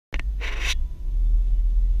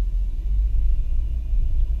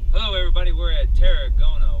everybody, we're at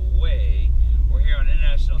Teragona Way. We're here on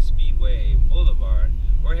International Speedway Boulevard.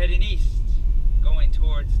 We're heading east, going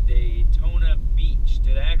towards Daytona Beach,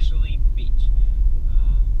 to the actually beach.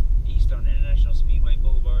 East on International Speedway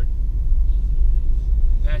Boulevard,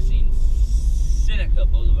 passing Seneca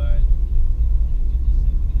Boulevard.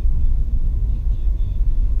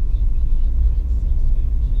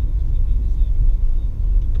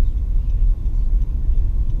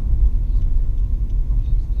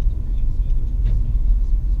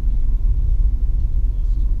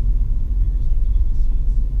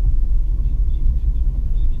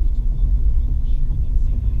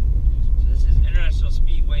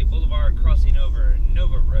 Speedway Boulevard, crossing over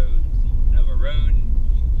Nova Road. Nova Road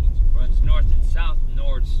runs north and south,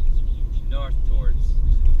 north towards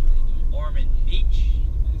Ormond Beach,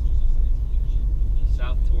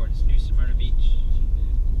 south towards New Smyrna Beach,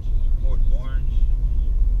 Port Orange.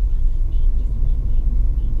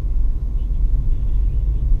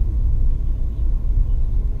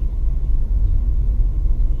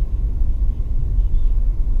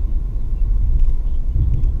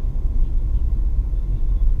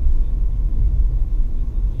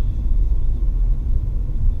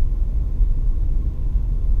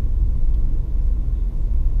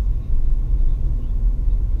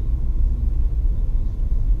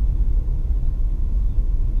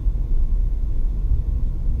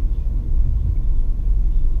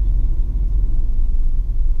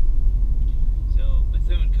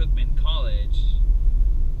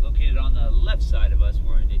 Located on the left side of us,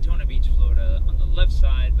 we're in Daytona Beach, Florida. On the left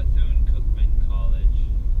side, Bethune-Cookman College,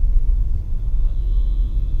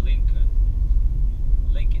 Lincoln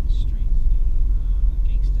Street.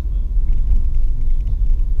 Gangsta move.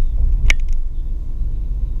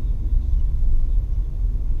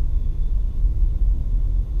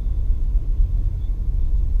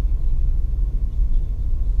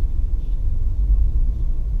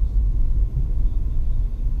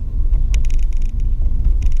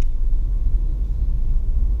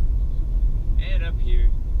 Up here,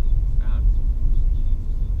 about a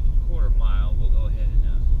quarter mile, we'll go ahead and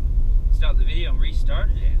stop the video and restart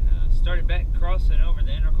it, and start it back crossing over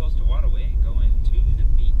the Intercoastal Waterway, going to the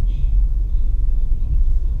beach.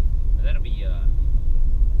 That'll be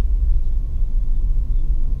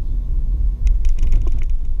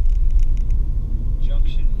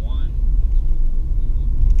Junction 1.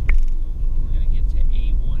 We're gonna get to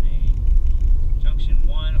A1A. Junction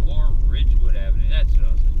 1 or Ridgewood Avenue. That's what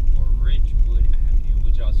I was saying. Or Ridgewood Avenue,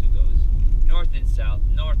 which also goes north and south,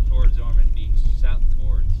 north towards Ormond Beach, south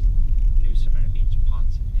towards New Smyrna Beach,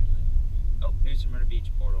 Ponson Inlet. Oh, New Smyrna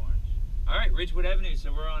Beach, Port Orange. Alright, Ridgewood Avenue,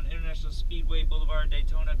 so we're on International Speedway Boulevard,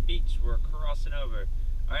 Daytona Beach. We're crossing over.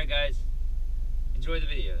 Alright guys, enjoy the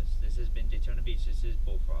videos. This has been Daytona Beach. This is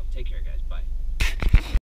Bullfrog. Take care guys.